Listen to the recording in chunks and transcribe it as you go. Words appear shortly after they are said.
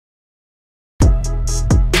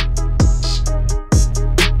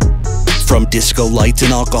From disco lights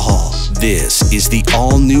and alcohol, this is the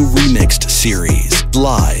all-new remixed series,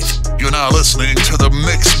 live. You're now listening to the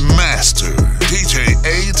Mix Master, DJ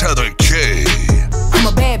A to the K. I'm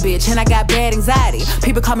a bad bitch and I got bad anxiety.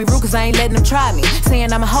 People call me rude cause I ain't letting them try me.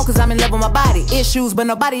 Saying I'm a hoe cause I'm in love with my body. Issues but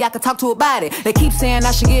nobody I can talk to about it. They keep saying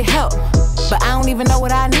I should get help, but I don't even know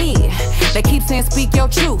what I need. They keep saying speak your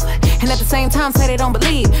truth, and at the same time say they don't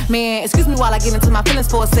believe. Man, excuse me while I get into my feelings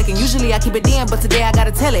for a second. Usually I keep it in, but today I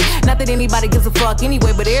gotta tell it. Not that anybody gives a fuck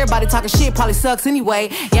anyway, but everybody talking shit probably sucks anyway.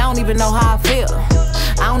 Yeah, I don't even know how I feel.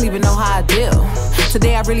 I don't even know how I deal.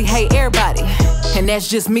 Today I really hate everybody, and that's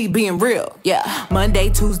just me being real. Yeah. Monday,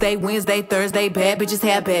 Tuesday, Wednesday, Thursday, bad bitches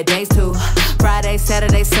have bad days too. Friday,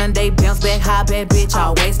 Saturday, Sunday, bounce back high, bad bitch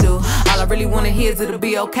always do. All I really wanna hear is it'll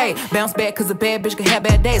be okay. Bounce back cause a bad bitch can have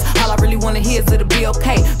bad days. All I really wanna hear is it'll be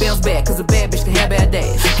okay. Bounce back cause a bad bitch can have bad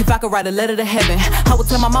days. If I could write a letter to heaven, I would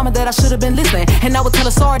tell my mama that I should've been listening, and I would tell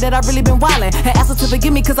her sorry that I really been wildin', and ask her to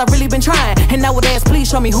forgive me cause I really been trying, and I would ask please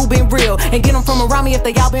show me who been real, and get them from around me if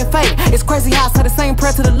they all been fake. It's crazy how I say the same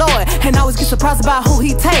prayer to the Lord, and I always get surprised about who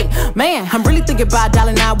he take. Man, I'm really thinking about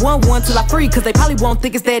dialing 911 till I free, cause they probably won't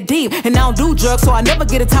think it's that deep. And I don't do drugs, so I never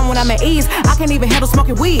get a time when I'm at ease. I can't even handle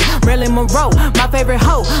smoking weed. Marilyn Monroe, my favorite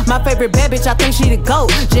hoe, my favorite bad bitch, I think she the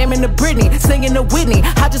GOAT. Jamming to Britney, singing to Whitney.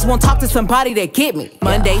 I just wanna talk to somebody that get me.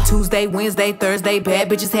 Monday, Tuesday, Wednesday, Thursday, bad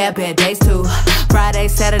bitches have bad days too. Friday,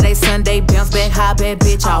 Saturday, Sunday, bounce back high, bad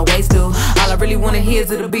bitch always do. All I really wanna hear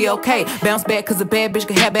is it'll be okay. Bounce back cause a bad bitch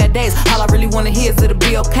can have bad days. All I really wanna hear is it'll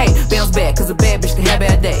be okay. Bounce back cause a bad bitch can have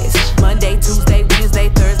bad days. Monday, Tuesday, Wednesday,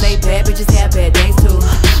 Thursday, bad bitches have bad days too.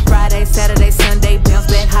 Friday, Saturday, Sunday, bounce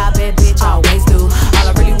back high, bad bitch always do. All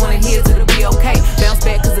I really wanna hear is it'll be okay. Bounce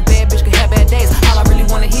back cause a bad bitch can have bad days. All I really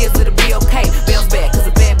wanna hear is it'll be okay. Bounce back cause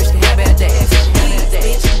a bad bitch can have bad days.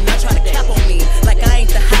 Bitch, not trying to cap on me like I ain't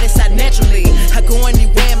the hottest out naturally. I go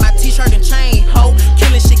anywhere in my t-shirt and chain, ho,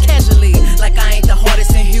 killing shit casually. Like I ain't the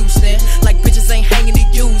hardest in Houston. Like bitches ain't hanging to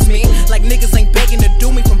use me. Like niggas ain't begging to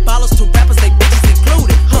do me. From ballers to rappers, they bitches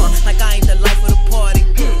included, huh? Like I ain't the life of the party.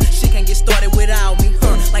 Shit can't get started without me,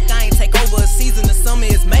 huh? Like I ain't take over a season. The summer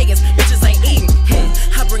is Megan's. Bitches ain't eating.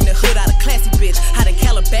 I bring the hood out of classy bitch. Out in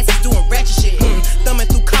Calabasas doing ratchet shit. Thumbing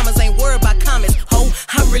through commas, ain't worried about comments. Ho,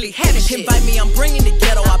 I really have it. Invite me, I'm bringing the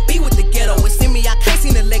ghetto. I be with the ghetto. It's in me, I can't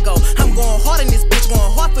seem to let go. I'm going hard in this bitch,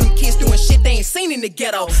 going hard for them kids doing shit they ain't seen in the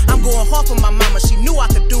ghetto. I'm going hard for my mama, she knew I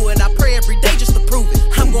could do it. I pray every day just to prove it.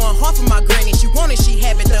 I'm going hard for my granny, she wanted, she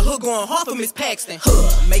have it. The hood going hard for Miss Paxton.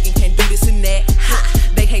 Megan can't do this and that.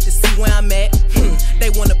 They hate to see where I'm at. They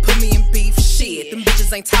wanna put me in beef. Shit, them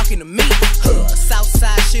bitches ain't talking to me.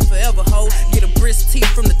 Southside shit forever, ho. Get a brisk tee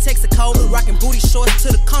from the Texaco. Rockin' booty shorts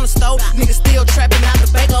to the corner store. Niggas still trapping out the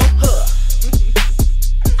bago.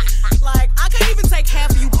 Like, I can't even take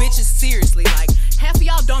half of you bitches seriously. Like, half of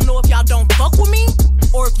y'all don't know if y'all don't fuck with me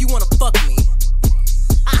or if you wanna fuck me.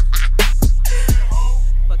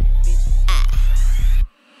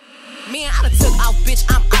 Man, I done took off, bitch,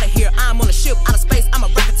 I'm outta here. I'm on a ship, out of space, I'm a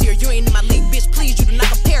rocketeer. You ain't in my league, bitch, please, you do not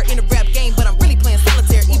compare. In the rap game, but I'm really playing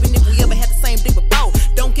solitaire. Even if we ever had the same dick before.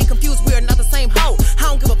 Don't get confused, we are not the same hoe.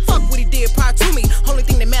 I don't give a fuck what he did prior to me. Only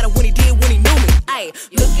thing that matter when he did, when he knew me. Ayy,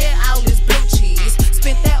 look at all this blue cheese.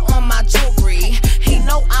 Spent that on my jewelry. He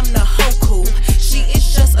know I'm the hoe cool. She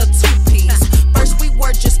is just a two-piece. First we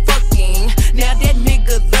were just fucking. Now that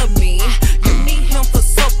nigga love me. You need him for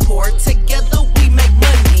support. Together we make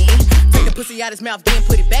money. Take the pussy out his mouth, then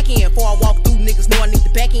put it back in. Before I walk through, niggas know I need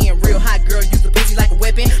the back end. Real hot girl, use the pussy like a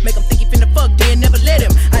weapon. Make him think he finna fuck, then never let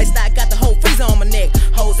him. I got the whole freezer on my neck.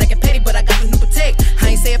 Hoes acting petty, but I got the new protect. I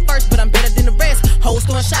ain't say it first, but I'm better than the rest. Hoes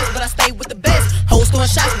throwing shots, but I stay with the best. Hoes throwing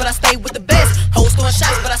shots, but I stay with the best. Hoes throwing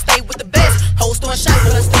shots, but I stay with the best. Hoes throwing shots,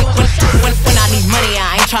 but I stay with the best. When I need money,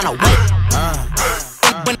 I ain't tryna wait.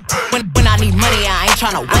 When I need money, I ain't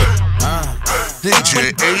tryna wait.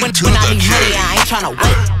 DJ A to when I the need money, K. I ain't tryna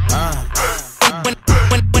wait.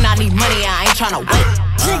 When I need money, I ain't tryna wait.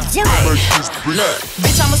 Look,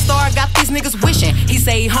 bitch, I'm a star, got these niggas wishing. He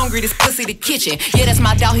say he hungry, this pussy the kitchen. Yeah, that's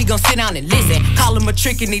my dog, he gon' sit down and listen. Call him a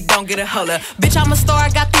trick and he don't get a holler. Bitch, I'm a star,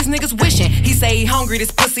 got these niggas wishing. He say he hungry,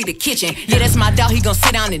 this pussy the kitchen. Yeah, that's my dog, he gon'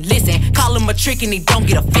 sit down and listen. Call him a trick and he don't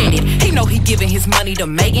get offended. He know he giving his money to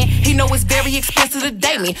Megan. He know it's very expensive to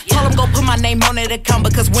date me. Told him go put my name on that account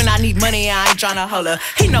because when I need money, I ain't tryna holler.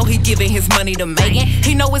 He know he giving his money to Megan.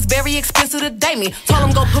 He know it's very expensive to date me. Told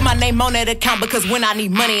him go put my name on that account because when I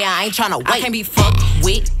need money, I ain't tryna wait. I can't be fucked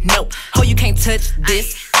with, no. Oh, you can't touch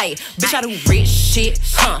this, ayy. Bitch, I do rich shit,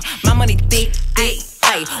 huh? My money thick,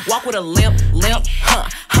 ayy. Walk with a limp, huh?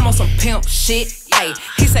 I'm on some pimp shit, ayy.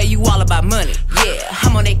 He say you all about money, yeah.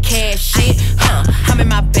 I'm on that cash shit, huh? I'm in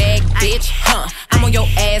my bag, bitch, huh? I'm on your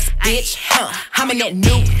ass, bitch, on that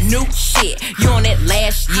new shit. You on that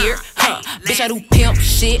last year, huh? Bitch, I do pimp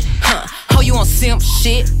shit, huh? Ho, you on simp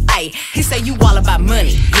shit, ayy. He say you all about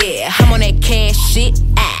money, yeah. I'm on that cash shit,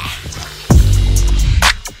 ayy.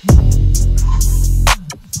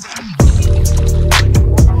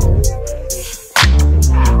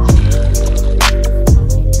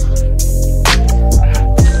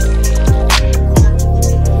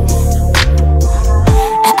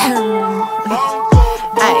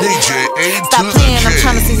 Stop playing, I'm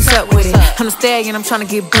tryna see what's up with it. I'm the Stallion, I'm tryna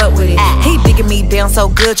get butt with it. He digging me down so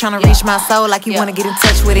good, tryna reach my soul like he wanna get in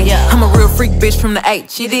touch with it. I'm a real freak bitch from the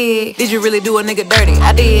H. You did? Did you really do a nigga dirty?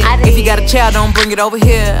 I did. If you got a child, don't bring it over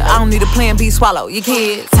here. I don't need a plan B, swallow your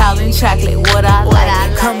kids. Tall and chocolate, what I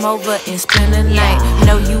like. Come over and spend the night.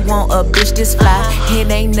 Know you want a bitch this fly.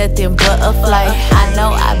 It ain't nothing but a flight. I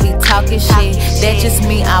know I be talking shit. That just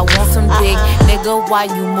mean I want some dick. Nigga, why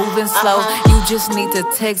you moving slow? You just need to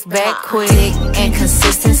text back quick. And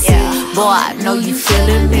consistency, boy, I know you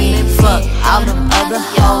feeling me. Fuck all them other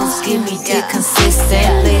hoes, give me dick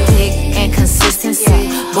consistently. Dick and consistency,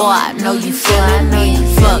 boy, I know you feeling me.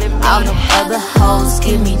 Fuck all them other hoes,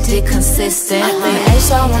 give me dick consistently. From the H,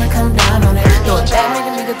 so I wanna come down on it. Throw it back, make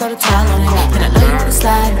a nigga throw the towel on it. And I know you wanna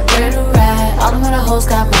slide, and ready to ride. All them other hoes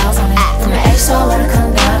got miles on it. From the H, so I wanna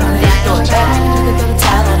come down on it. Throw it back, make a nigga throw the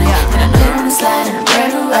towel on it. And I know you wanna slide, and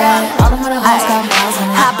ready to ride. All them other hoes got miles on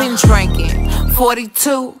it. I've been drinking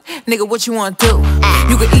 42, nigga, what you wanna do?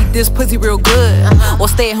 You can eat this pussy real good, or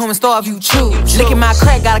stay at home and starve, you choose. Licking my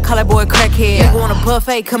crack, gotta call that boy crackhead. Nigga want a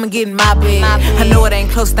buffet, come and get in my bed. I know it ain't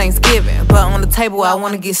close to Thanksgiving, but on the table I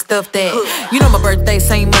wanna get stuffed at. You know my birthday,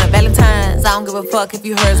 same month, Valentine's. I don't give a fuck if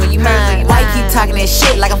you hers or you mine. Why you keep talking that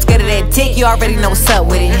shit like I'm scared of that dick? You already know what's up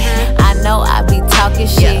with it. I know I be talking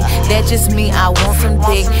shit, that just mean I want some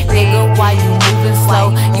dick. Nigga, why you moving slow?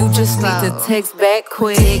 You just need to text back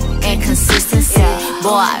quick. And consistency,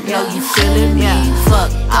 boy, I know you feeling me.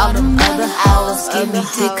 Fuck all them other hoes, give me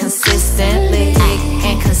dick consistently.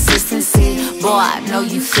 And consistency, boy, I know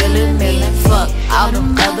you feeling me. Fuck all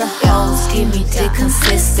them other hoes, give me dick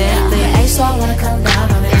consistently. Hey, so I wanna come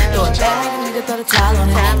down on it. Throw it back, make a nigga throw the towel on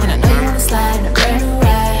it. And I know you wanna slide in a brand new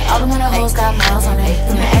ride. All them other hoes got miles on it.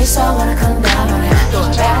 From the H, so I wanna come down on it. Throw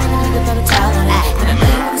it back, make a nigga throw the towel on it. And I know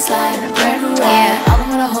you wanna slide in a brand new ride. All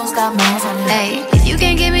them other hoes got miles on it. Hey, if you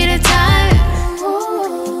can't give me the time,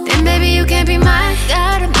 then baby you can't be mine.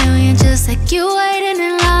 Got a million just like you waiting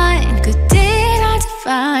in line. Good day not to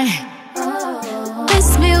find.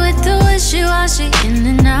 Miss me with the wishy-washy in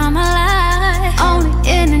and out my life. Only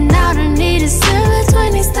in and out, I need a silver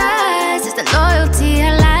 20 stars. It's the loyalty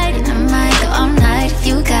I like, and I might go all night.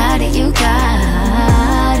 You got it, you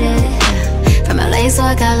got it. From LA, so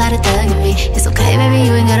I got a lot of thug in me. It's okay, baby,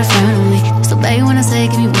 you ain't got a friend on me. Just obey when I say,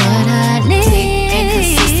 give me what I need.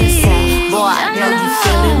 Boy, I know you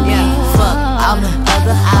feeling me. Fuck all the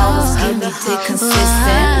other hoes, give me dick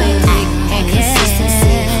consistently. Dick and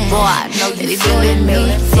consistency. Boy, I know you feeling me.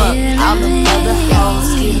 Fuck all the other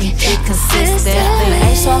hoes, give me dick consistently.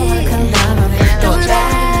 Hey, so I wanna come down on it. Throw it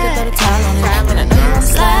back, nigga, throw the towel on it. And I know you wanna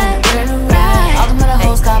slide, ready to ride. All the other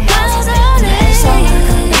hoes got miles on it. Hey, so I wanna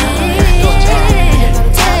come down on it. Throw it back, nigga, throw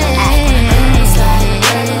the towel on it. And I know you wanna slide,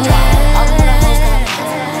 ready to ride. All the other hoes got miles on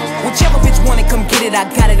it. Whichever bitch want it, come get it, I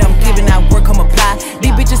got it, I'm giving out work, I'm apply.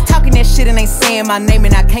 These bitches talking that shit and ain't saying my name,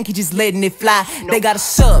 and I can't keep just letting it fly. They got a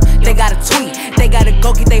sub, they got a tweet, they gotta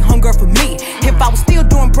go get they hunger for me. If I was still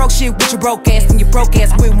doing broke shit with your broke ass, then your broke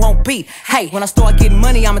ass we won't beat. Hey, when I start getting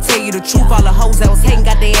money, I'ma tell you the truth. All the hoes that was hating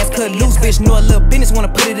got their ass cut loose. Bitch know a little business, wanna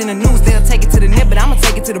put it in the news. They'll take it to the net, but I'ma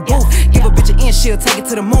take it to the booth. Give a bitch an inch, she'll take it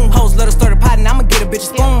to the moon. Hoes let her start a pot and I'ma get a bitch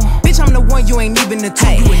a spoon. Bitch, I'm the one, you ain't even the two.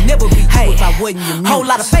 You would never be you if I wasn't your muse. Whole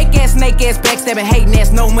lot of fake ass, snake ass, backstabbing, hating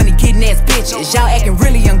ass, no money, getting ass bitches. Y'all acting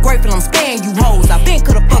really ungrateful, I'm sparing you hoes. I been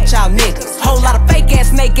coulda fucked y'all niggas. Whole lot of fake ass,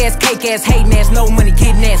 snake ass, cake ass, hating ass, no money,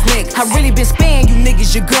 getting ass niggas. I really been sparing you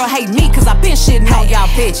niggas. Your girl hate me cause I been shitting on y'all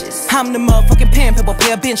bitches. I'm the motherfucking pen pepper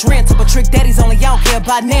player, bench rent, type of trick daddies only y'all care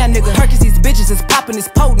about now, nigga. Perkins, these bitches is popping, is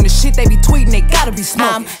potent. The shit they be tweeting, they gotta be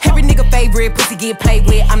smoking. Every nigga favorite, pussy get played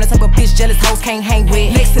with. I'm the type of bitch jealous hoes can't hang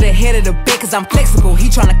with. Next to the head of the bed cause I'm flexible. He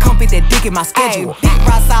tryna come fit that dick in my schedule. Big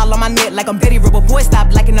price all on my neck like I'm Betty Rubber. Boy,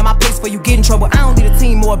 stop liking on my place before you get in trouble. I don't need a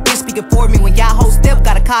team or a bitch speaking for me. When y'all hoes step,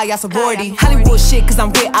 gotta call y'all sorority. Hollywood shit cause I'm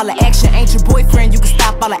with all the action. Ain't your boyfriend, you can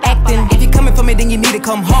stop all the acting. If you coming for me, then you need to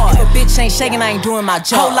come hard. If a bitch ain't shaking, I ain't doing my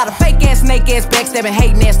job. Whole lot of fake ass, snake ass, backstabbing,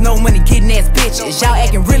 hating ass, no money, getting ass bitches. Y'all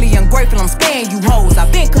acting really ungrateful, I'm sparing you hoes. I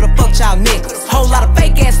been coulda fucked y'all niggas. Whole lot of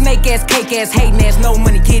fake ass, snake ass, cake ass, hating ass, no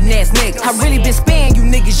money, getting ass niggas. I really been sparing you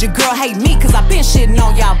niggas. Your girl hate me cause I been shitting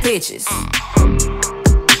on y'all bitches.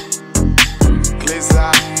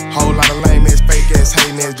 Whole lot of lame ass fake fake ass,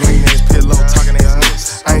 hating ass, green ass, pillow, talking ass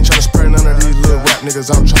niggas. I ain't tryna spread none of these little rap niggas.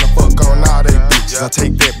 I'm tryna fuck on all they bitches. I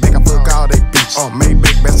take that back, I fuck all they bitches. Made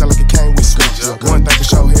back, best sound like it came with switch. One thing for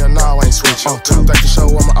sure, hell no, I ain't switch. Two things for sure,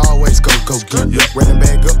 I'ma always go get it. Running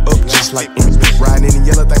back up, just like in it. Riding in the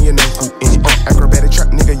yellow thing, you know who in it. Acrobatic trap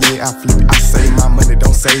nigga, yeah, I flip it. I save my money,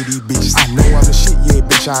 don't save these bitches. I know I'm the shit, yeah,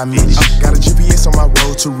 bitch, I admit it. Got a GPS on my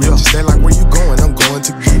road to riches. They like, where you going? I'm going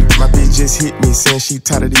to get it. My bitch just hit me, saying she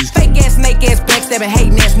tired of these fake ass, snake ass, backstabbing,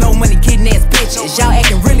 hating ass, no money, getting ass bitches. Y'all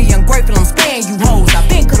acting really ungrateful, I'm sparing you hoes. I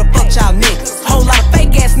been coulda fucked y'all niggas. Whole lot of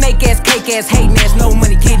fake ass, snake ass, cake ass, hating ass, no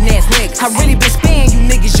money, getting ass niggas. I really been sparing you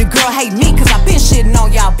niggas. Your girl hate me, cause I been shitting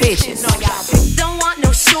on y'all bitches. Don't want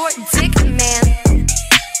no short dick man.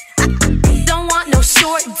 Don't want no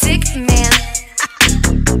short dick man.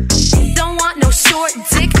 Don't want no short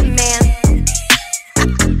dick man.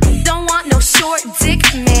 Don't want no short dick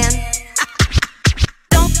man.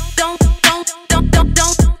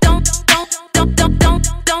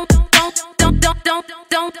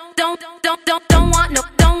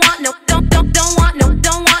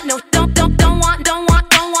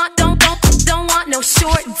 Don't want no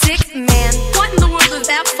short dick man. What in the world is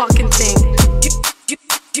that fucking thing?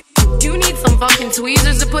 You need some fucking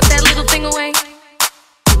tweezers to put that little thing away.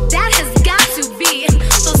 That has got to be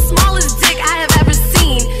the smallest dick I have ever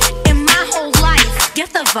seen in my whole life. Get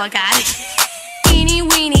the fuck out of here. Teeny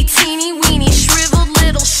weeny, teeny weeny, shriveled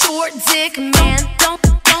little short dick man. Don't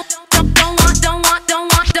want.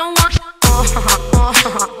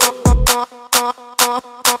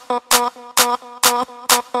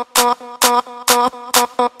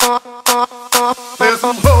 There's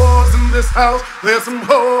some whores in this house. There's some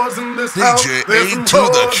whores in this house. There's some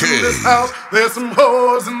whores in this house. There's some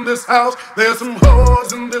whores in this house. There's some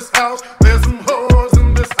whores in this house. There's some whores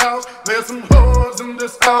in this house. There's some whores in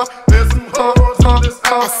this house. There's some whores in this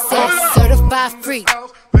house. I said certified freak,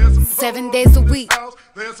 7 days a week.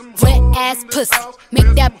 Wet ass pussy,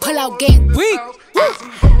 make that pull out game weak.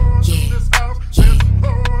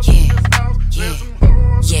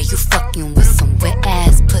 Yeah, you fucking with some wet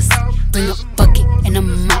ass pussy. Bring a bucket and a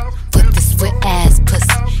mop for this wet ass pussy.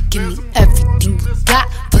 Give me everything you got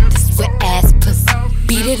for this wet ass pussy.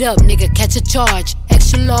 Beat it up, nigga, catch a charge.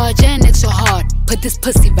 Extra large and extra hard. Put this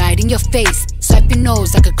pussy right in your face. Swipe your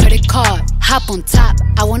nose like a credit card. Hop on top,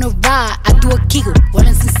 I wanna ride. I do a giggle, what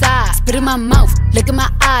is inside? Spit in my mouth, look in my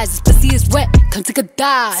eyes. This pussy is wet, come take a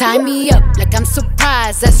dive. Tie me up like I'm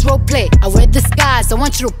surprised, that's roleplay. I wear disguise, I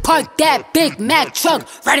want you to park that Big Mac truck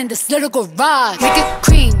right in this little garage. Make it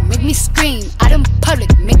cream, make me scream. Out in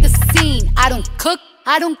public, make a scene. I don't cook,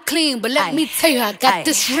 I don't clean, but let me tell you, I got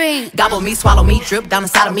this ring. Gobble me, swallow me, drip down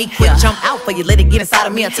inside of me. Quick jump out for you, let it get inside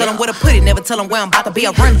of me. I tell them where to put it, never tell them where I'm about to be.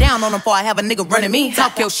 I run down on them before I have a nigga running me.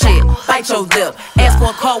 Talk your shit, bite your lip. Ask for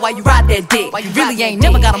a call while you ride that dick. You really ain't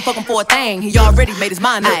never got him fucking for a thing. He already made his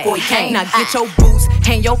mind up before he came. Now get your boots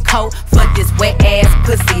and your coat for this wet ass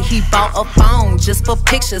pussy. He bought a phone just for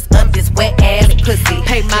pictures of this wet ass pussy.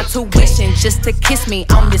 Pay my tuition just to kiss me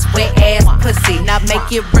on this wet ass pussy. Now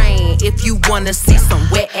make it rain if you wanna see some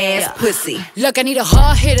wet ass pussy. Look, I need a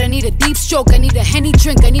hard hit, I need a deep stroke, I need a Henny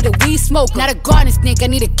drink, I need a weed smoke. Not a garden snake, I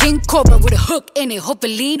need a king cobra with a hook in it, hope it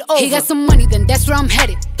lean over. He got some money, then that's where I'm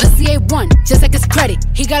headed. Pussy A1, just like his credit.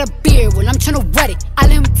 He got a beard, well I'm tryna wet it. I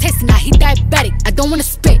let him taste it, now he diabetic. I don't wanna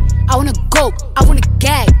spit, I wanna go, I wanna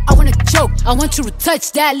gag, I wanna choke. I want you to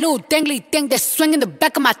touch that little dangly thing that's swinging the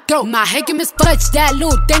back of my throat. My head can misfudge that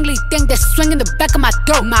little dangly thing that's swinging the back of my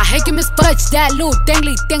throat. My head can misfudge that little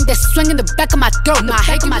dangly thing that's swinging the back of my throat. My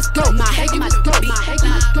head can misfudge, my head can misfudge, my head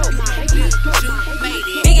can misfudge, my head can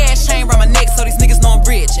misfudge. Big ass chain around my neck so these niggas know I'm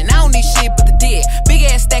rich. And I don't need shit but the dick. Big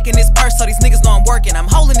ass stack in this purse so these niggas know I'm working. I'm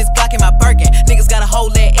holding this Glock in my Birkin. Niggas got a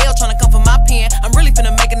whole that L tryna come for my pen. I'm really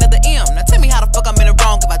finna make another M. Now tell me how the fuck I'm in the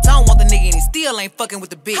wrong if I don't want the nigga and he still ain't fucking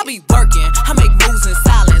with the bitch. I be working, I make moves in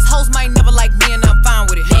silence. Hoes might never like me and I'm fine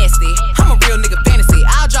with it. Nasty, I'm a real nigga fantasy.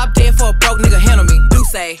 I'll drop dead for a broke nigga handle me. Do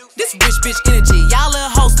say, this rich bitch energy. Y'all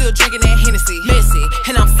little hoes still drinking that Hennessy. Messy,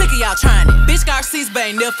 and I'm sick of y'all trying it. Bitch got receipts but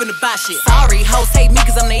ain't never finna buy shit. Sorry, hoes hate me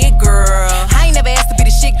cause I'm the it girl. I ain't never asked to be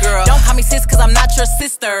the shit girl. Don't call me sis cause I'm not your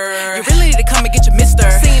sister. You really need to come and get your mister.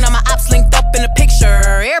 Seeing all my ops linked up in a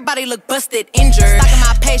picture. Everybody look busted, injured. Stalking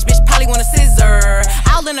my page, bitch probably want a scissor.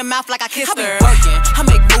 All in the mouth like I kissed her. I be working, I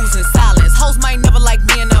make moves in silence. Hoes might never like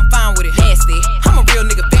me and I'm fine with it. Nasty, I'm a real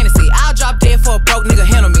nigga fantasy. I'll drop dead for a broke nigga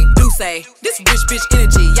handle me. Do say, this rich bitch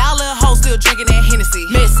energy. Y'all little hoes still drinking that Hennessy.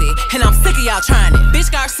 Messy, and I'm sick of y'all trying it.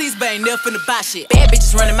 Bitch got receipts but ain't never finna buy shit. Bad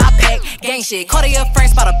bitches running my pack, gang shit. Cartier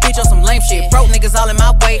frames spot a bitch on some lame shit. Broke niggas all in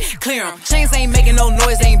my way, clear 'em. Chains ain't making no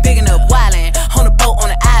noise, they ain't big enough. Wildin', on the boat on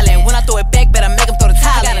the island. When I throw it back, better make 'em throw the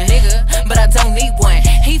tile. I got a nigga, but I don't need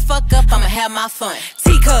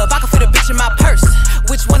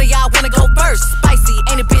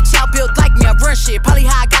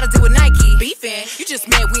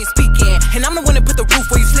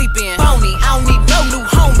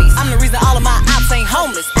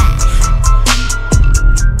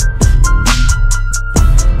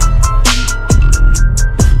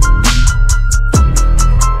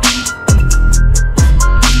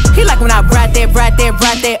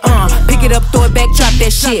Pick it up, throw it back, drop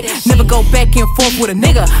that shit. Never go back and forth with a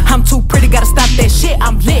nigga. I'm too pretty, gotta stop that shit.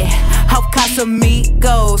 I'm lit. Off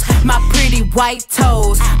Casamigos, my pretty white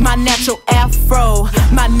toes, my natural afro,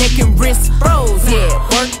 my neck and wrist froze. Yeah,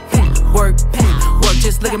 work, work.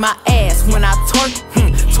 Just look at my ass when I twerk,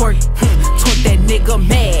 twerk that nigga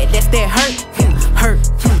mad. That's that hurt.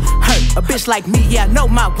 A bitch like me, yeah, I know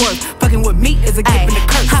my worth. Fucking with me is a gift and a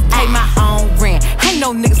curse. I pay my own rent. Ain't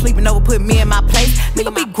no nigga sleeping over, put me in my place.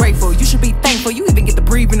 Nigga, be grateful, you should be thankful. You even get to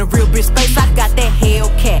breathe in a real bitch space. I got that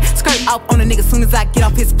Hellcat, skirt off on a nigga soon as I get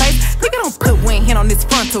off his face. Nigga, don't put one hand on this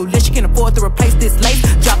frontal unless you can afford to replace this lace.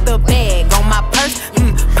 Drop the bag on my purse,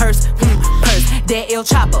 purse. That El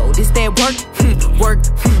Chapo, this that work.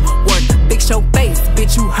 Big show face,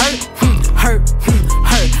 bitch, you hurt.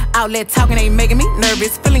 All that talking ain't making me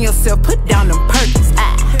nervous. Feeling yourself, put down them Perkins.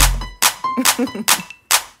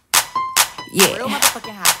 Yeah. Real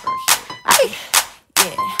motherfucking high first.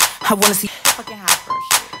 Yeah. I wanna see fucking high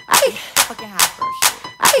first. Fucking high first.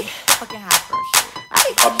 Fucking high first.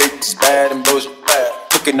 My bitch is bad and bullshit bad.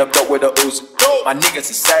 Hooking up with a Uzi. My niggas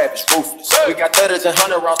is savage, ruthless. We got 30s and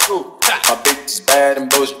 100 rounds too. My bitch is bad and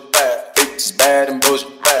bullshit bad. Bitch is bad and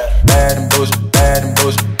bullshit bad. Bad and bullshit, bad and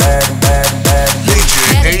bullshit, bad and bad and bad.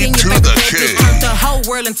 DJ A to the K. Turned the whole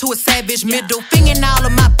world into a savage. Middle finger in all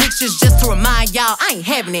of my pictures just to remind y'all I ain't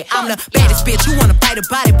having it. I'm the baddest bitch. You wanna fight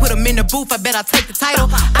about it? Put them in the booth. I bet I'll take the title.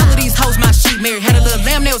 All of these hoes my sheep. Mary had a little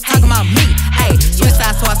lamb. They was talking about me. Ayy, switch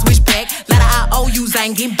sides so I switch back. Lot of IOUs I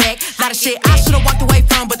ain't getting back. Lot of shit I should've walked away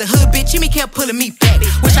from, but the hood bitch Jimmy kept pulling me back.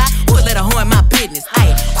 Wish I would let her horn my business.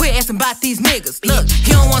 Ayy, quit asking about these niggas. Look,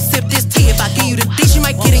 he don't wanna sip this tea. If I give you the dish, you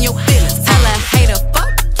might get in your feelings. Tell her hater,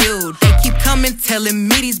 fuck you. They keep coming, telling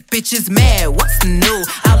me these bitches mad. What's new?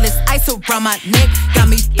 All this ice around my neck got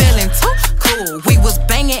me feeling too cool. We was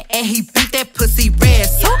banging and he beat that pussy red.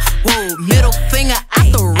 So whoa, middle finger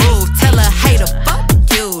out the roof. Tell her hater, fuck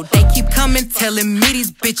you. They keep coming, telling me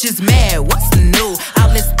these bitches mad. What's new? All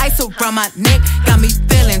this ice around my neck got me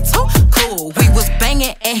feeling too cool. We was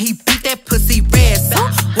banging and he beat that pussy red. So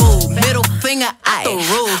whoa, middle finger out the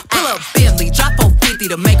roof. Pull up Bentley, drop 450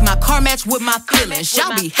 to make my car match with my feelings.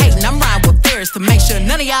 Y'all be hating, I'm riding with Ferris to make sure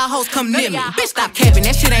none of y'all hoes come near me. Bitch, stop capping,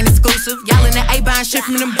 that shit ain't exclusive. Y'all in the A buying shit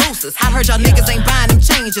from them boosters. I heard y'all niggas ain't buying them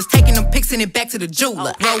chains, just taking them pics and it back to the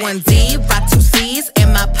jeweler. Roll 1D, rock 2 C's.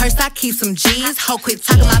 In my purse, I keep some G's. Ho, quit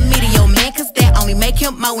talking my media, man, cause that only make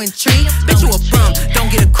him more intrigued. Bitch, you a bum, don't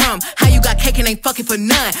get a crumb. How you got cake and ain't fucking for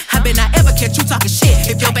none? I bet not ever catch you talking shit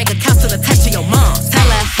if your bank account's still attached to your mom. Tell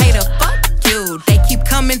her hater, fuck you. They keep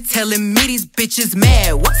coming, telling me these bitches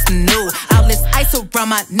mad. What's new? All this ice around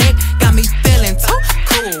my neck got me feeling too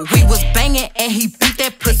cool. We was banging and he beat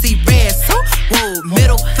that pussy red. So whoa,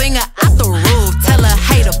 middle finger out the roof. Tell her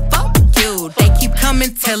hater, fuck you. They keep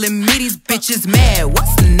coming, telling me these bitches mad.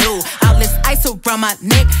 What's new? All this ice around my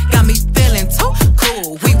neck got me feeling too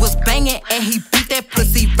cool. We was banging and he beat that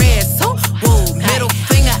pussy red. So whoa, middle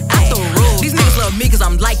finger out the roof. These niggas love me cause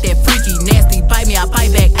I'm like that freaky, nasty. Bite me, I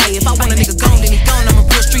bite back. Ayy, if I want a nigga gone, then he gone. I'm a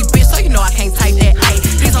real street bitch, so you know I can't type that. Ayy,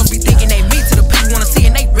 these hoes be thinking they me to the people wanna see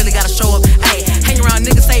and they really gotta show up. Ayy, hang around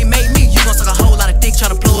niggas say made me, you gon' suck a whole lot of dick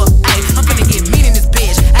tryna blow up. Ayy, I'm finna get mean in this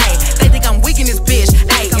bitch. Ayy, they think I'm weak in this bitch.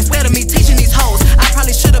 Ayy, instead of me teaching these hoes, I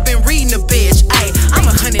probably should've been reading the bitch. Ayy, I'm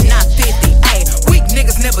 100, not 50. Ayy, weak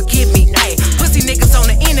niggas never get me. Ayy, pussy niggas on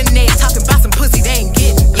the internet talking about some pussy they ain't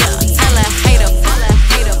getting. Yeah, tell her hater,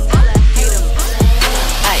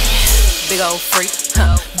 ayy, big old freak,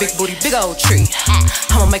 big booty, big old tree.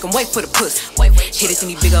 I'ma make him wait for the pussy. Hit it in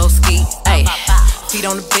these big old ski. Ayy, feet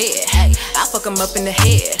on the bed. I fuck him up in the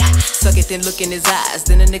head. Suck it, then look in his eyes.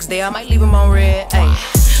 Then the next day I might leave him on red. Ayy,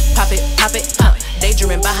 pop it,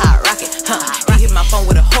 daydreaming by how I rock it. He hit my phone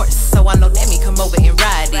with a horse, so I know that me come over and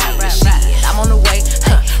ride it. Shit, I'm on the way.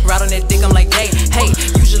 Ride on that dick, I'm like, hey.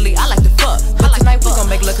 Usually I like to fuck, but tonight we gon'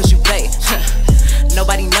 make love cause you play.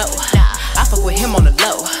 Nobody know. I fuck with him on the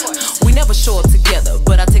low. We never show up together,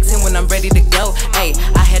 but I text him when I'm ready to go. Ayy,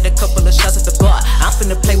 I had a couple of shots at the bar. I'm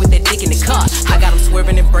finna play with that dick in the car. I got him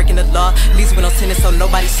swerving and breaking the law. Least with no tennis, so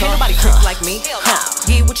nobody saw. Ain't nobody trick like me,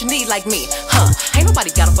 Yeah, what you need like me, Ain't nobody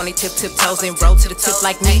got up on they tiptoes and roll to the tip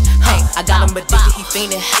like me, I got him addicted, he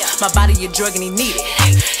fiending. My body a drug and he need it.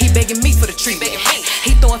 He begging me for the treatment.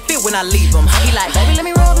 He throwing fit when I leave him. He like, baby, let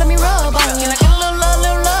me rub on you. Can I get a little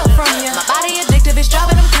love from you? My body addictive, it's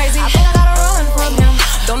driving him crazy. I think I gotta run from him.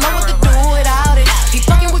 Don't know what to do without it. He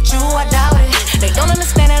fucking with you, I doubt it. They don't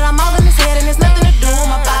understand that I'm all in his head and there's nothing to do with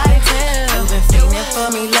my body. You've been feeling for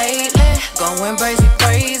me lately, going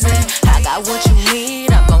crazy. I got what you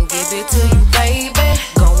need, I'm gon' give it to you, baby.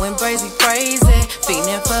 Going crazy,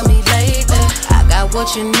 feeling for me lately. I got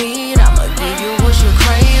what you need, I'ma give you what you're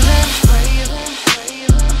craving.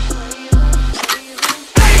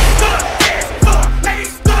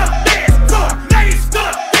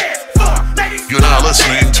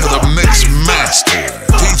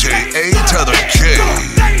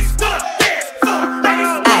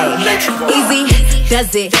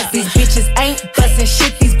 does it. These bitches ain't bustin'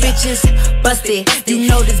 shit, these bitches busted. You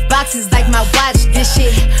know this box is like my watch, this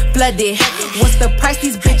shit flooded. What's the price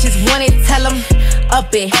these bitches want it? Tell them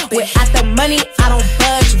up it. Without the money, I don't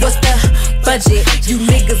budge. What's the budget? You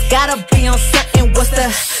niggas gotta be on something. What's the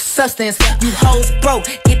substance? You hoes broke.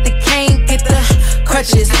 Get the cane, get the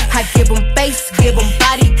crutches. I give them face, give them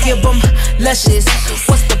body, give them luscious.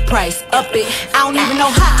 What's the price? Up it. I don't even know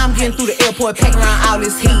how I'm getting through the airport, packing around all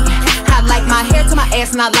this heat. I like my hair to my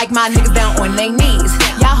ass and I like my niggas down on their knees.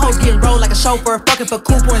 Y'all hoes getting rolled like a chauffeur, fucking for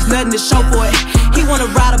cool points, nothing to show for it. He wanna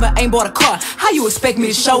ride but ain't bought a car. How you expect me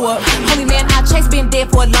to show up? Holy man, I chase, been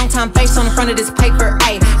dead for a long time. Face on the front of this paper.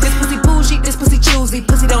 Ayy, this pussy bougie, this pussy choosy.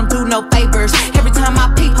 Pussy don't do no favors. Every time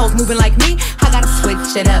I peep, hoes moving like me, I gotta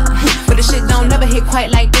switch it up. But the shit don't never hit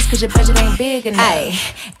quite like this, cause your budget ain't big enough. Ayy,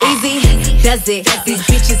 easy does it. These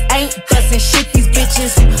bitches ain't bustin' shit, these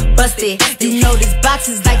bitches busted. You know this box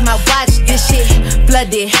is like my watch, this shit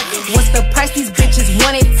flooded. What's the price these bitches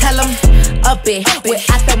want it? Tell them up it.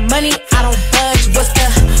 Without the money, I don't budge. What's the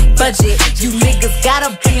budget? You niggas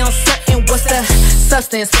gotta be on something. What's the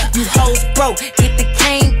substance? You hoes broke. Get the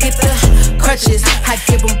cane, get the crutches. I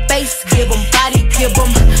give them face, give them body, give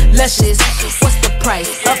them luscious. What's the price?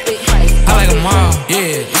 Up it. I like them all,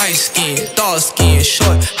 yeah, light skin, dark skin,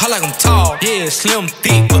 short. I like them tall, yeah, slim,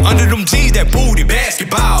 thick, but under them jeans, that booty,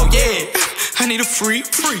 basketball, yeah. I need a free.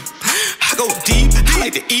 I go deep, I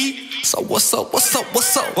like to eat. So what's up, what's up,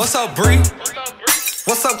 what's up? What's up, Bree?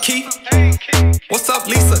 What's up, Keith? What's up,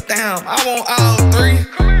 Lisa? Damn, I want all three.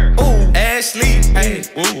 Ooh, Ashley, hey,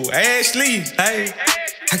 ooh, Ashley, hey.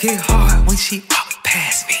 I get hard when she walk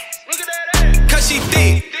past me, cause she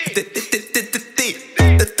thick.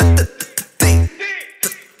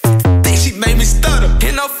 She made me stutter.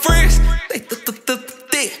 And her friends, they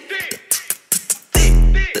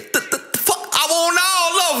fuck, I want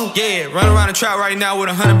all of them. Yeah, run around the trap right now with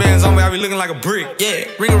 100 bands on me, I be looking like a brick. Yeah,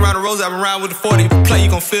 ring around the rose, I been around with the 40. If you play, you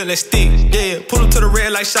gon' feel that stick. Yeah, pull up to the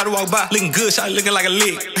red light, shot walk by, looking good, shot looking like a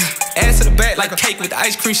lick. Ass to the back like a cake with the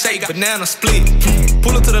ice cream shake, banana split.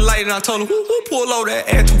 Pull up to the light and I told her, who pull over that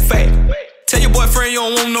ass too fat? Tell your boyfriend you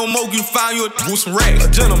don't want no more, you find you with some racks. A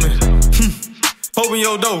gentleman, open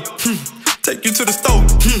your door, take you to the store,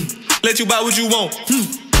 let you buy what you want.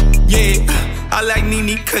 Yeah, I like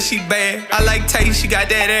Nene cause she bad. I like Tay, she got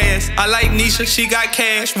that ass. I like Nisha, she got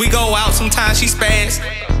cash. We go out, sometimes she spaz.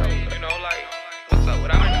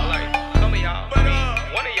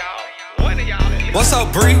 What's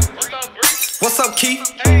up, Bree? What's up,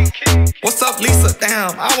 Keith? What's up, Lisa?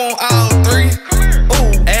 Damn, I want all three.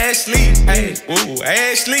 Ooh, Ashley, hey, ooh,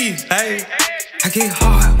 Ashley, hey. I get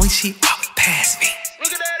hard when she walk past me,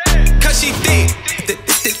 cause she thick.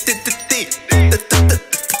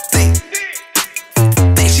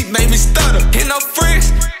 She made me stutter. And her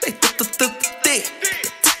friends, they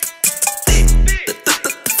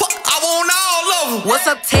fuck, I want all of them. What's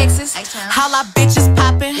up, Texas? All our bitches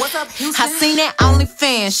poppin'. What's up, Houston? I seen that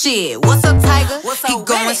OnlyFans shit. What's up, Tiger? He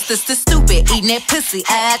going stupid, eating that pussy,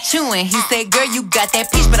 eye chewing. He said, girl, you got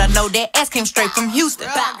that peach, but I know that ass came straight from Houston.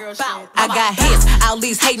 I got hits, all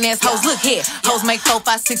these hating ass hoes. Look here, hoes make 4,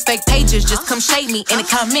 5, 6 fake pages. Just come shade me in the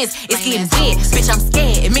comments. It's getting dead, bitch. I'm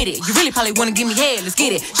scared. Admit it. You really probably wanna give me head. Let's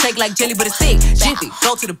get it. Shake like jelly, but it's thick. Jiffy,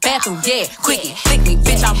 go to the bathroom, yeah. Quickie, thick me,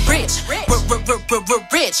 bitch. I'm rich.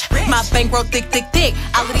 Rich. My bankroll thick.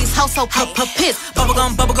 All of these hoes so piss.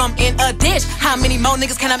 Bubblegum in a dish. How many more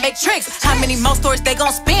niggas can I make tricks? How many more stories they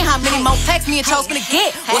gon' spin? How many more texts me and Cho's gonna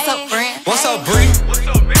get? What's up, friend? What's up, Bree?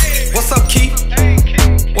 What's up, Keith?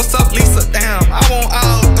 What's up, Lisa? Damn, I want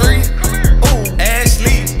all three. Ooh,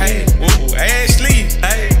 Ashley, hey, ooh, Ashley,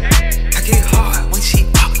 hey. I get hard when she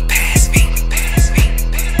walk past me.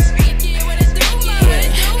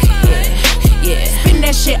 Yeah. Spin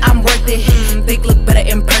that shit, I'm worth it. Thick look better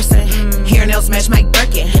in person. Hearing else match Mike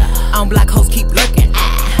Birkin. On block hoes keep lurking.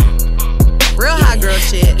 Real hot girl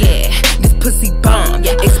shit. Yeah, this pussy bomb,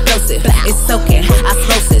 explosive, it's soaking,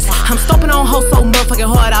 osmosis. I'm stomping on hoes so motherfucking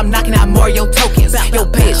hard, I'm knocking out Mario tokens. Yo,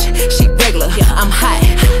 bitch, she regular, I'm hot,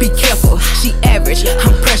 be careful, she average.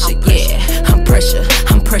 I'm pressure, yeah, I'm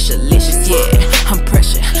pressurelicious, yeah. I'm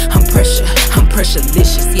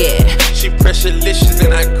pressurelicious, yeah. She pressurelicious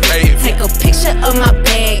and I crave it. Take a picture of my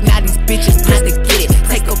bag, now these bitches press to get it.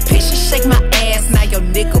 Take a picture, shake my ass, now your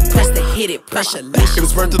nigga press to hit it. Pressurelicious. If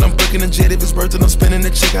it's worth it, I'm booking a jet. If it's worth it, I'm spinning the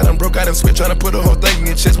chick. I done broke out and switch, trying to put a whole thing in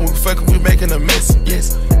your chest. When we fucking, we making a mess,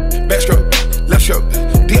 yes. Backstroke, left stroke,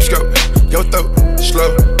 deep stroke, your throat,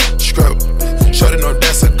 slow stroke. Shorty know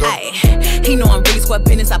that's a go. He know I'm really squat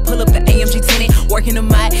business. I pull up the AMG tenant. working the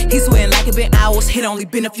mic. He sweating like it been hours, it only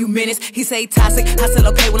been a few minutes. He say toxic, I said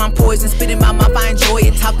okay, well I'm poison. Spit in my mouth, I enjoy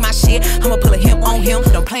it. Talk my shit, I'ma pull a him on him.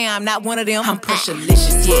 Don't play, I'm not one of them. I'm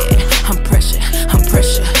pressurelicious, yeah. I'm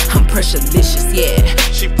pressurelicious, yeah.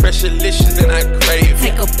 She pressurelicious and I crave it.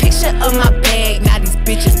 Take a picture of my bag, now these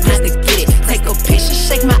bitches press to get it. Take a picture,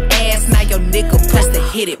 shake my ass, now your nigga press to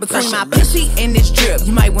hit it. Between my pussy and this drip,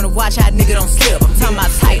 you might wanna watch how nigga don't slip. I'm talking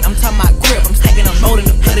about tight, I'm talking about grip. I'm stacking up more than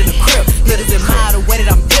the blood in the crib. Hitters admire the way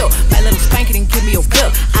that I'm built. Might let them spank it and give me a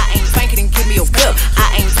whip. I ain't spank it and give me a whip.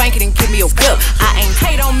 I ain't spank it and give me a whip. I ain't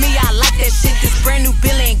hate on me, I like that shit. This brand new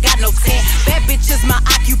bill ain't got no 10. Bad bitch is my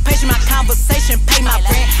occupation, my conversation, pay my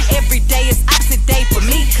rent. Every day is opposite day for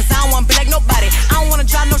me, cause I don't wanna be like nobody. I don't wanna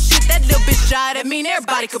drive no shit, that little bitch drive, that mean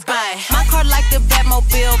everybody could buy it. My car like the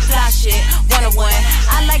Batmobile, fly shit, 101.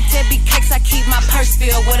 I like Debbie cakes, I keep my purse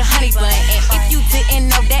filled with a honey bun. And if you didn't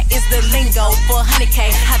know, that is the lingo for 100K.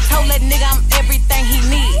 I told that nigga I'm everything he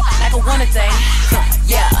need, like a one a day.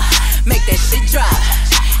 Yeah, make that shit drop.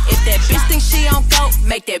 If that bitch thinks she don't go,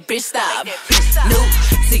 make that bitch stop. New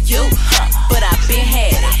to you, but I been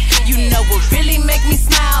had it. You know what really make me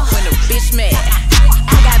smile? When a bitch mad.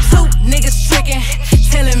 I got 2 niggas tricking,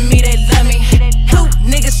 telling me they love me. 2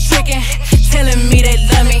 niggas tricking, telling me they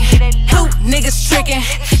love me. 2 niggas tricking,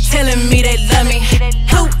 telling me they love me.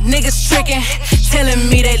 2 niggas tricking, telling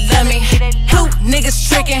me they love me. 2 niggas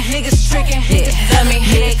tricking, yeah, love me.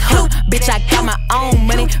 Big who, bitch, I got my own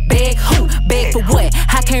money. Big who, big for what?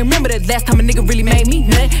 I can't remember the last time a nigga really made me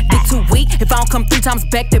nut. Dick too weak, if I don't come 3 times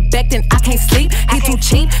back to back, then I can't sleep. He too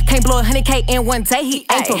cheap, can't blow 100K in one day. He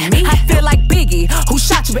ain't for me. I feel like Biggie, who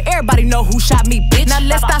shot you, but everybody know who shot me, bitch. Now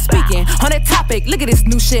let's stop speaking on that topic. Look at this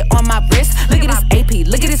new shit on my wrist. Look at this AP,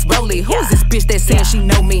 look at this Rollie. Who is this bitch that saying she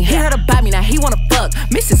know me? He heard about me, now he wanna fuck.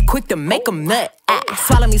 Mrs. Quick to make him nut.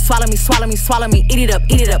 Swallow me, swallow me, swallow me, swallow me. Eat it up,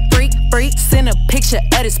 freak, freak. Send a picture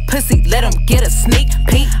of this pussy, let him get a sneak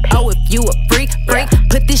peek. Oh, if you a freak,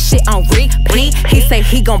 put this shit on repeat. He say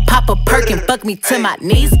he gon' pop a perk and fuck me to my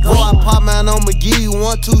knees. Boy, I pop mine on McGee, you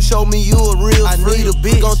want to show me you a real freak. I need a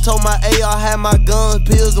bitch. Gon' tow my AR, have my guns,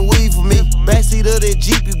 pills, and weed for me. Backseat of that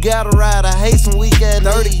Jeep, you gotta ride. I hate some weak ass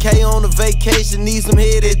 30K on a vacation, need some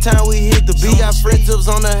head every time we hit the beat. Got friend tips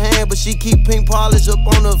on her hand, but she keep pink polish up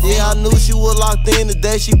on her feet. Yeah, I knew she was locked in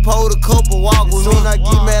today, she pulled a couple walk with me. I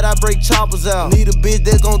get mad, I break choppers out. Need a bitch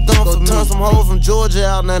that gon' dump for me. Turn some hoes from Georgia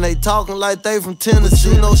out, now they talking like they from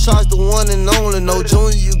Tennessee. No shots, the one and only, no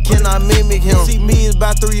junior, you cannot mimic him. See me is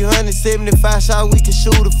about 375 shots, we can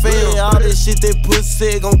shoot a film. All this shit that pussy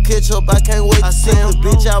said gon' catch up, I can't wait to see him. The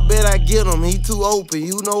bitch, I bet I get him, he too open,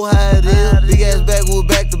 you know how it is. Big ass backwood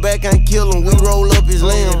back to back, can't kill him, we roll up his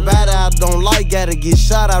limb. Body I don't like, gotta get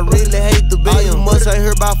shot, I really hate the bill. You must ain't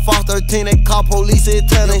heard about 413, they call police every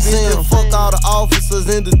time they see him. Fuck all the officers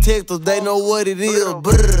and detectives, they know what it is.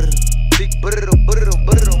 Big brr.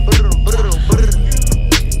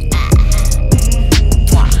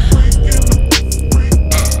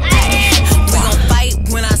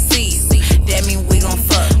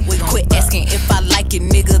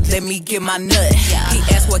 Let me get my nut. He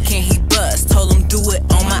asked what can he bust, told him do it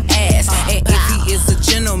on my ass. And if he is a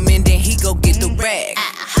gentleman, then he go get the rag.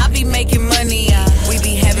 I be making money, we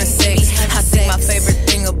be having sex. I think my favorite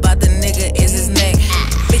thing about the nigga is his neck.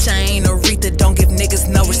 Bitch, I ain't Aretha, don't give niggas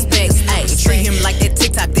no respect. Ay, treat him like that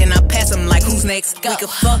TikTok, then I pass him like who's next. We can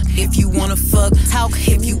fuck if you wanna fuck, talk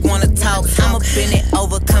if you wanna talk. I'ma bend it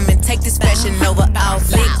over, come and take this fashion over. I'll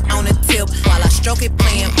flick on the tip while I stroke it,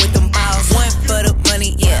 playing with them balls. 1 for the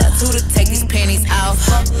money, yeah, 2 to take these panties off.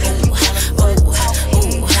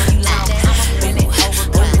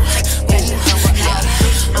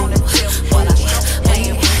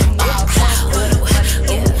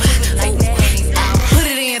 Put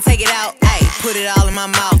it in, take it out, ayy, put it all in my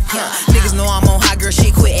mouth. Niggas know I'm on hot girl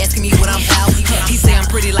shit, quit asking me what I'm about. He say I'm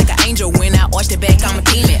pretty like an angel, when I arch the back, I'm a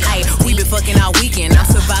demon. Ayy, we been fucking all weekend, I'm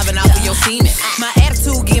surviving off of your semen. My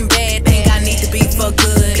attitude getting bad, think I need to be for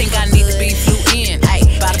good. Think I need to be flew in,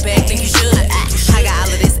 ayy, by the bag, think you should. I got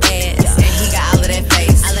all of this ass, and he got all of that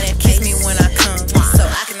face. Kiss me when I come, so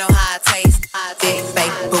I can know how it tastes. Big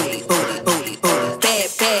fake booty, booty, booty, booty. Bad,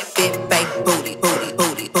 bad, big fake booty, booty,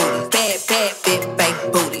 booty, booty. Bad, bad, big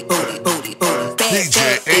fake booty, booty, booty, booty.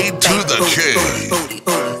 DJ A to the K.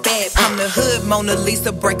 I'm the hood Mona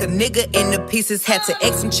Lisa, break a nigga into pieces. Had to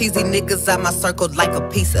X some cheesy niggas out my circle like a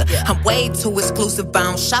pizza. I'm way too exclusive, I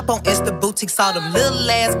don't shop on Insta boutiques. All them little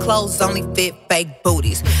ass clothes only fit fake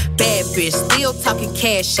booties. Bad bitch, still talking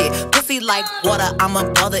cash shit. Pussy like water, I'm a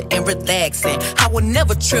mother and relaxing. I would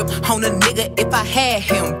never trip on a nigga if I had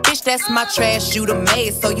him. Bitch, that's my trash, you the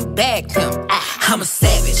maid, so you bagged him. I'm a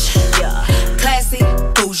savage, classy,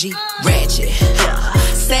 bougie, ratchet.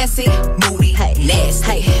 Sassy, moody,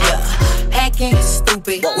 nasty, yeah. Acting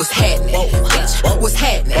stupid, what's happening? Bitch, what's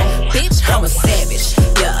happening? Bitch, I'm a savage,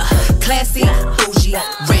 yeah. Classy, bougie,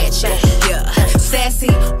 ratchet, yeah. Sassy,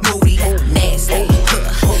 moody, nasty,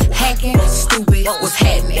 hacking, stupid, what's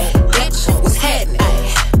happening? Bitch, what's happening?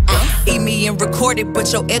 Eat me and record it,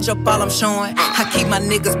 but your edge up all I'm showing. I keep my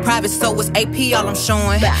niggas private, so it's AP all I'm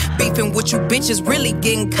showing. Beefing with you bitches really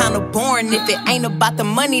getting kinda boring. If it ain't about the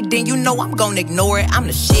money, then you know I'm gonna ignore it. I'm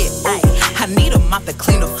the shit, I need a mop to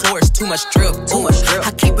clean the floors, too much drip,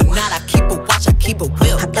 I keep a knot, I keep a watch, I keep a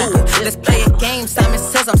whip, let's play a game, Simon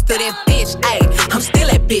says I'm still that bitch, ayy, I'm still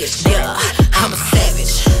that bitch, yeah. I'm a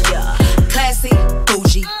savage, yeah. Classy,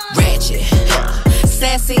 bougie, ratchet, yeah.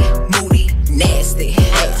 Sassy, moody, nasty,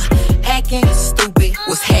 yeah. Acting stupid,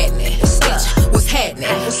 what's happening? Bitch, what's happening?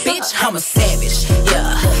 Bitch, I'm a savage,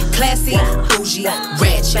 yeah. Classy, bougie,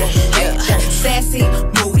 ratchet, yeah. Sassy,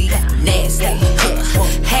 moody, nasty, yeah.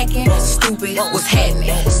 Hacking, stupid, what's happening?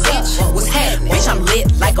 Bitch, what's happening? Bitch, I'm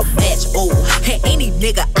lit like a match, ooh. And any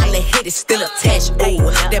nigga I let hit is still attached,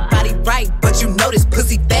 ooh. That body right, but you know this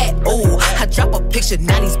pussy fat, ooh. I drop a picture,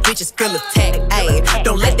 now these bitches feel attacked, ayy.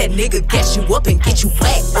 Don't let that nigga gas you up and get you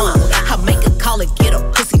whacked, I make a call and get a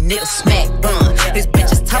pussy nigga smack, This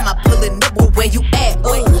bitch is time I pull a nibble, where you at,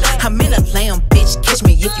 ooh. I'm in a lamb, bitch, catch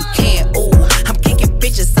me if you can, ooh. I'm kicking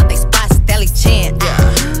bitches out they spot, Stallion, yeah.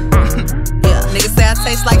 Yeah, niggas say I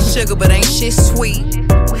taste like sugar, but ain't shit sweet.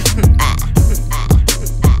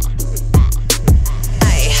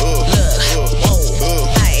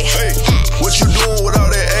 What you doing with all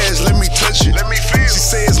that ass? Let me touch it. Let me feel. She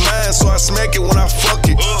say it's mine, so I smack it when I fuck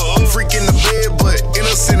it. Freak in the bed, but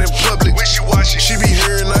innocent in public. When she watch it, she be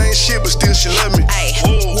hearing I ain't shit, but still she love me.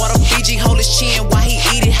 Water Fiji, hold his chin while he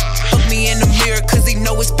eat it. Look me in the mirror, cause he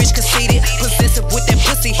know his bitch conceited. Possessive with that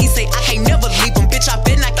pussy, he say I can't never leave him. Bitch, I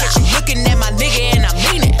bet not catch you looking at my nigga, and I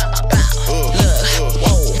mean it.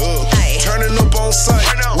 Turning up on sight,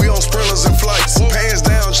 we on sprinters and flights. Pants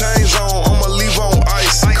down, chains on, I'ma leave on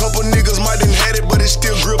ice. Couple niggas might done had it, but it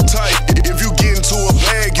still grip tight. If you get into a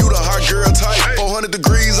bag, you the hot girl type. 400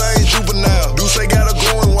 degrees, I ain't juvenile. Do say got her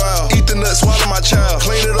going wild. Eat the nut, swallow my child.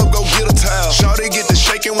 Clean it up, go get a towel. Shawty get the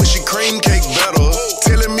shaking when she cream cake better.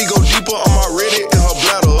 Telling me go deeper, I'm already in her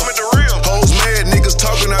bladder. I'm at the rim. Hoes mad, niggas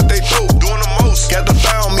talking out they throat. Doing the most. Got to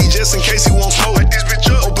foul me just in case he won't smoke. Light this bitch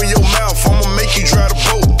up. Open your mouth, I'ma make you dry the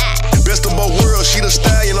boat. Best of both worlds, she the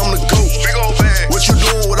stallion, I'm the goat. Big old bag. What you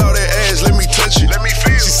doing with all that ass? Let me touch it. Let me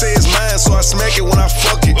feel. She say it's mine, so I smack it when I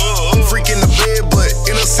fuck it. Freak in the bed, but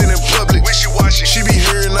innocent in public. When she watch it, she be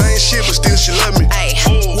hearing I ain't shit, but still she love me.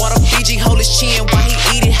 Water Fiji, hold his chin while he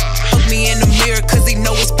eat it. Look me in the mirror, cause he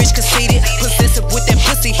know his bitch conceited. Possessive with that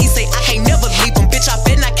pussy, he say I can't never leave him. Bitch, I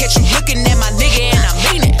bet not catch you looking at my nigga, and I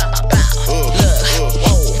mean it.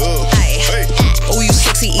 Oh, you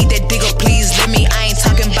sexy, eat that dick up, please let me. I ain't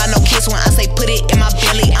talking about no kiss when I say put it in my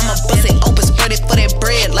belly. I'ma bust it open, spread it for that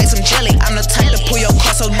bread like some jelly. I'm the type to pull your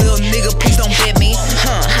car, so little nigga, please don't bet me.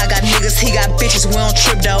 I got niggas, he got bitches, we don't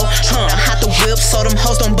trip though. Hot the whip, so them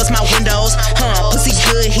hoes don't bust my windows. Pussy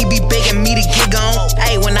good, he be begging me to get gone.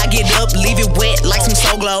 Hey, when I get up, leave it wet like some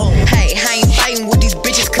Soul Glow. Hey, I ain't fighting with these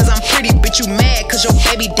bitches cause I'm pretty. Bitch, you mad cause your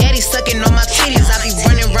baby daddy sucking on my titties. I be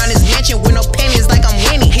running around his mansion with no panties like I'm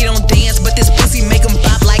Winnie. He don't dance, but this pussy make him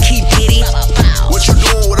bop like he did it. What you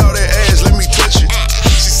doing with all that ass? Let me touch it.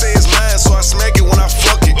 She say it's mine, so I smack it when I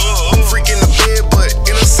fuck it. Freak in the bed, but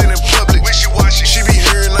innocent in public. When she watch it, she be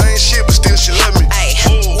hearing I ain't shit, but still she love me.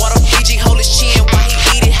 Water Fiji, hold his chin while he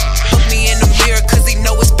eat it. Look me in the mirror, cause he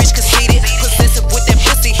know his bitch conceited. Possessive with that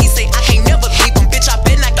pussy, he say I can't never leave him. Bitch, I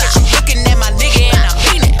bet not catch you looking at my nigga, and I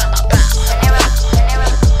mean it.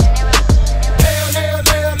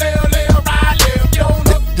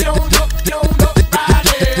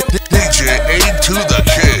 DJ A to the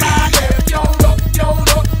K.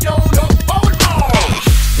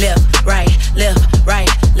 Left, right, left, right,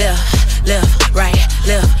 left, left, right,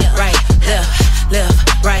 left, right, left,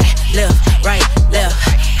 left, right, left, right, left,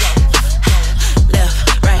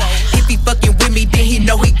 left, right. If he fucking with me, then he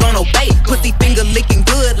know he gon' obey. Pussy finger licking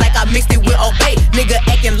good like I mixed it with obey. Nigga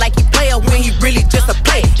acting like he player when he really just a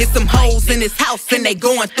play. There's some hoes in his house and they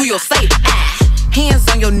going through your safe. Hands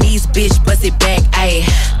on your knees, bitch, bust it back, ayy.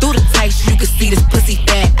 Through the tights, you can see this pussy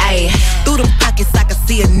fat, ayy. Through them pockets, I can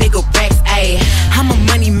see a nigga racks, ayy. I'm a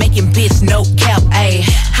money-making bitch, no cap, ayy.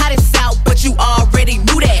 Hot as out, but you already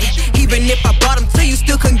knew that. Even if I brought him to you,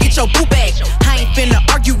 still couldn't get your boo back. I ain't finna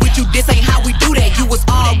argue with you, this ain't how we do that. You was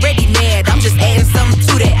already mad, I'm just adding something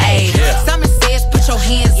to that, ayy. Simon says, put your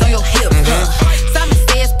hands on your hips. Simon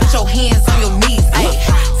says, put your hands on your knees, ayy.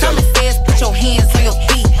 Simon says, put your hands on your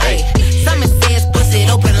feet, ayy. Simon says, bust it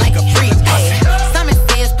open like a freak, ayy. Simon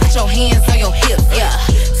says,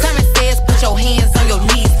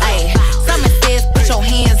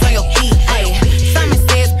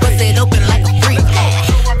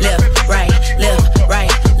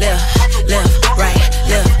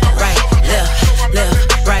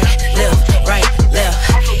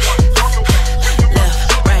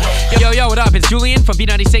 from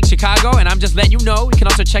B96 Chicago, and I'm just letting you know you can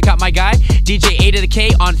also check out my guy, DJ A to the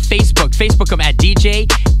K, on Facebook. Facebook him at DJ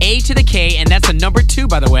A to the K, and that's the number 2,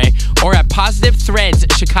 by the way, or at Positive Threads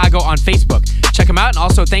Chicago on Facebook. Check him out, and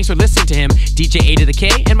also thanks for listening to him, DJ A to the K,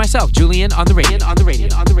 and myself, Julian, on the radio.